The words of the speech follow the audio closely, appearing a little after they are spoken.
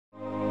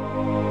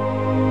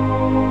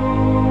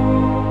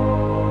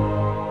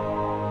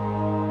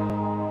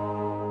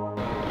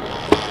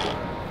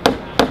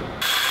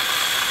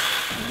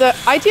The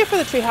idea for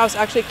the treehouse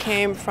actually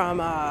came from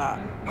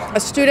a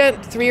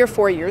student 3 or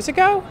 4 years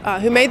ago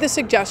who made the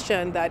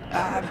suggestion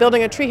that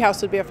building a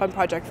treehouse would be a fun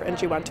project for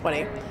NG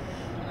 120.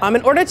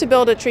 In order to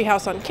build a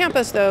treehouse on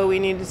campus, though, we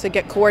needed to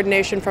get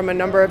coordination from a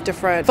number of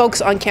different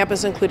folks on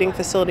campus, including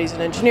facilities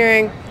and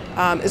engineering,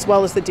 as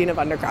well as the Dean of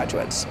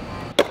Undergraduates.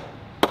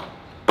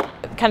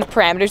 Kind of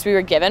parameters we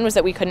were given was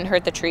that we couldn't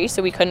hurt the tree,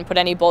 so we couldn't put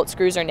any bolt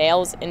screws or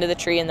nails into the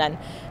tree, and then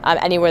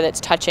anywhere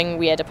that's touching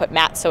we had to put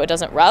mats so it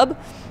doesn't rub,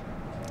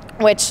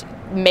 which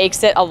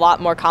makes it a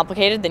lot more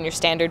complicated than your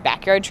standard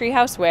backyard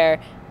treehouse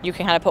where you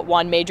can kind of put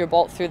one major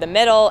bolt through the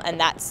middle, and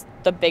that's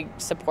the big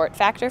support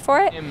factor for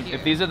it.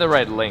 If these are the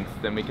right length,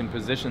 then we can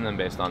position them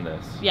based on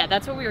this. Yeah,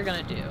 that's what we were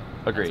going to do.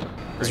 Agreed.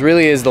 This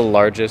really is the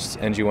largest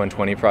NG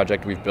 120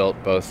 project we've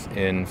built, both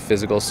in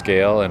physical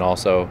scale and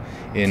also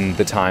in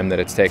the time that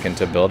it's taken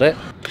to build it.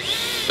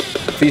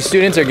 These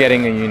students are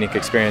getting a unique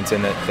experience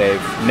in that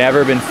they've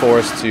never been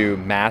forced to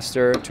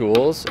master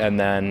tools and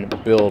then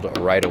build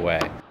right away.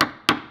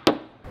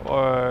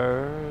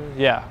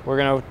 Yeah, we're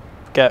gonna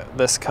get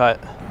this cut.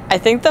 I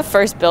think the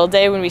first build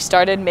day when we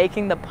started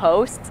making the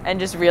posts and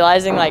just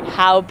realizing like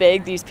how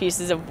big these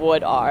pieces of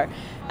wood are,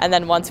 and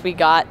then once we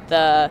got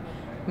the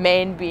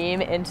main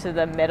beam into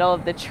the middle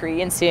of the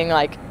tree and seeing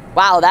like,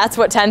 wow, that's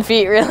what 10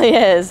 feet really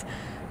is,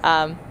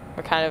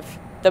 we're kind of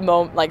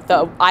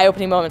the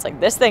eye-opening moments like,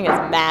 this thing is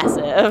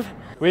massive.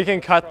 We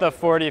can cut the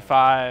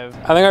 45.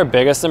 I think our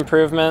biggest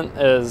improvement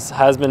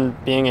has been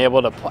being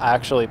able to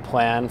actually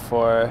plan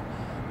for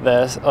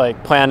this,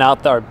 like plan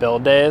out our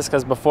build days,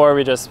 because before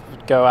we just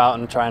go out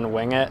and try and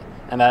wing it,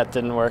 and that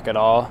didn't work at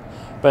all.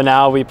 But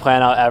now we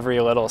plan out every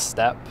little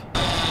step.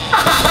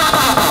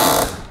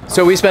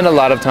 So we spend a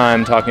lot of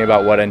time talking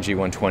about what NG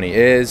 120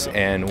 is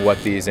and what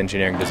these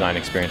engineering design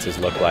experiences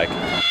look like.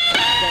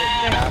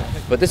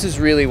 But this is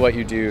really what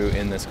you do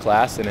in this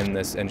class and in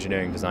this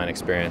engineering design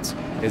experience,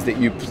 is that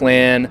you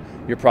plan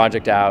your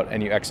project out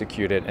and you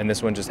execute it, and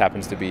this one just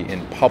happens to be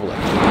in public.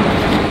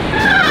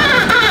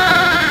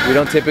 We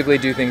don't typically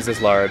do things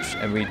this large,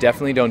 and we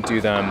definitely don't do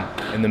them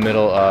in the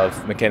middle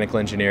of mechanical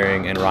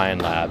engineering and Ryan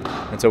Lab.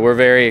 And so we're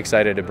very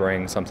excited to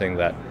bring something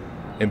that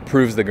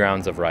improves the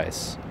grounds of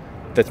Rice,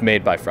 that's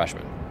made by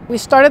freshmen. We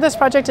started this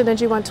project at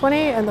NG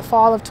 120 in the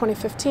fall of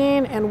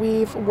 2015, and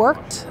we've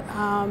worked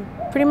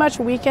pretty much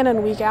week in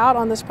and week out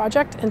on this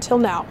project until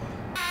now.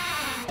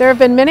 There have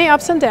been many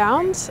ups and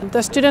downs.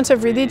 The students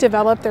have really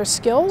developed their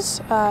skills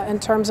in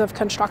terms of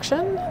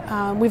construction.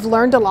 We've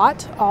learned a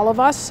lot, all of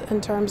us, in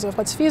terms of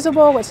what's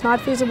feasible, what's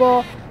not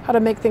feasible, how to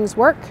make things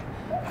work,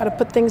 how to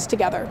put things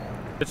together.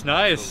 It's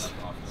nice.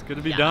 It's good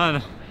to be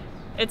done.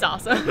 It's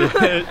awesome.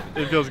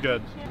 It feels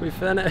good. We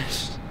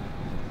finished.